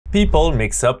People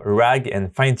mix up RAG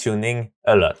and fine-tuning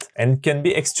a lot, and can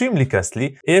be extremely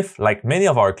costly if, like many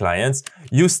of our clients,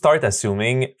 you start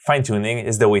assuming fine-tuning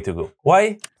is the way to go.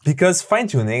 Why? Because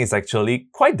fine-tuning is actually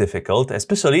quite difficult,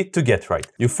 especially to get right.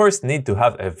 You first need to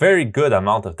have a very good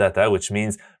amount of data, which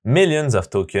means millions of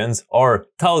tokens or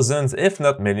thousands, if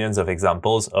not millions of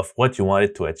examples of what you want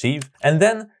it to achieve. And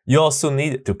then you also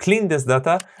need to clean this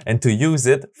data and to use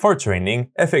it for training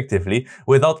effectively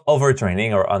without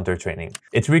overtraining or undertraining.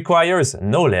 It requires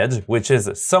knowledge, which is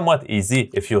somewhat easy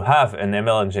if you have an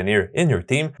ML engineer in your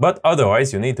team, but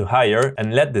otherwise you need to hire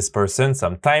and let this person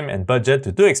some time and budget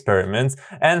to do experiments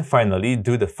and finally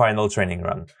do the final training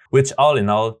run, which all in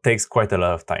all takes quite a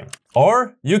lot of time.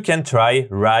 Or you can try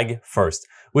RAG first,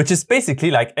 which is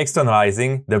basically like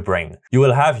externalizing the brain. You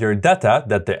will have your data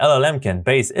that the LLM can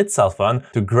base itself on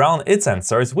to ground its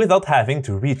answers without having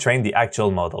to retrain the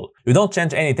actual model. You don't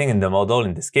change anything in the model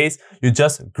in this case, you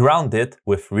just ground it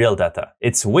with real data.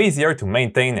 It's way easier to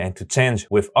maintain and to change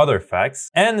with other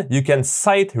facts, and you can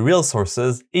cite real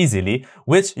sources easily,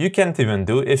 which you can't even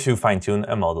do if you fine-tune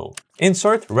a model. In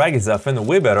short, RAG is often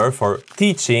way better for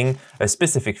teaching a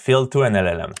specific field to an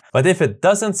LLM. But if it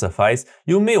doesn't suffice,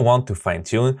 you may want to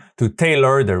fine-tune, to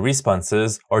tailor the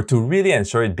responses, or to really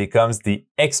ensure it becomes the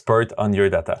expert on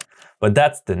your data. But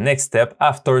that's the next step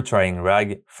after trying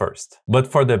RAG first. But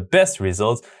for the best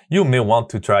results, you may want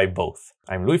to try both.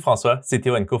 I'm Louis-François,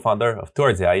 CTO and co-founder of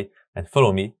Towards AI, and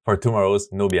follow me for tomorrow's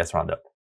No BS Roundup.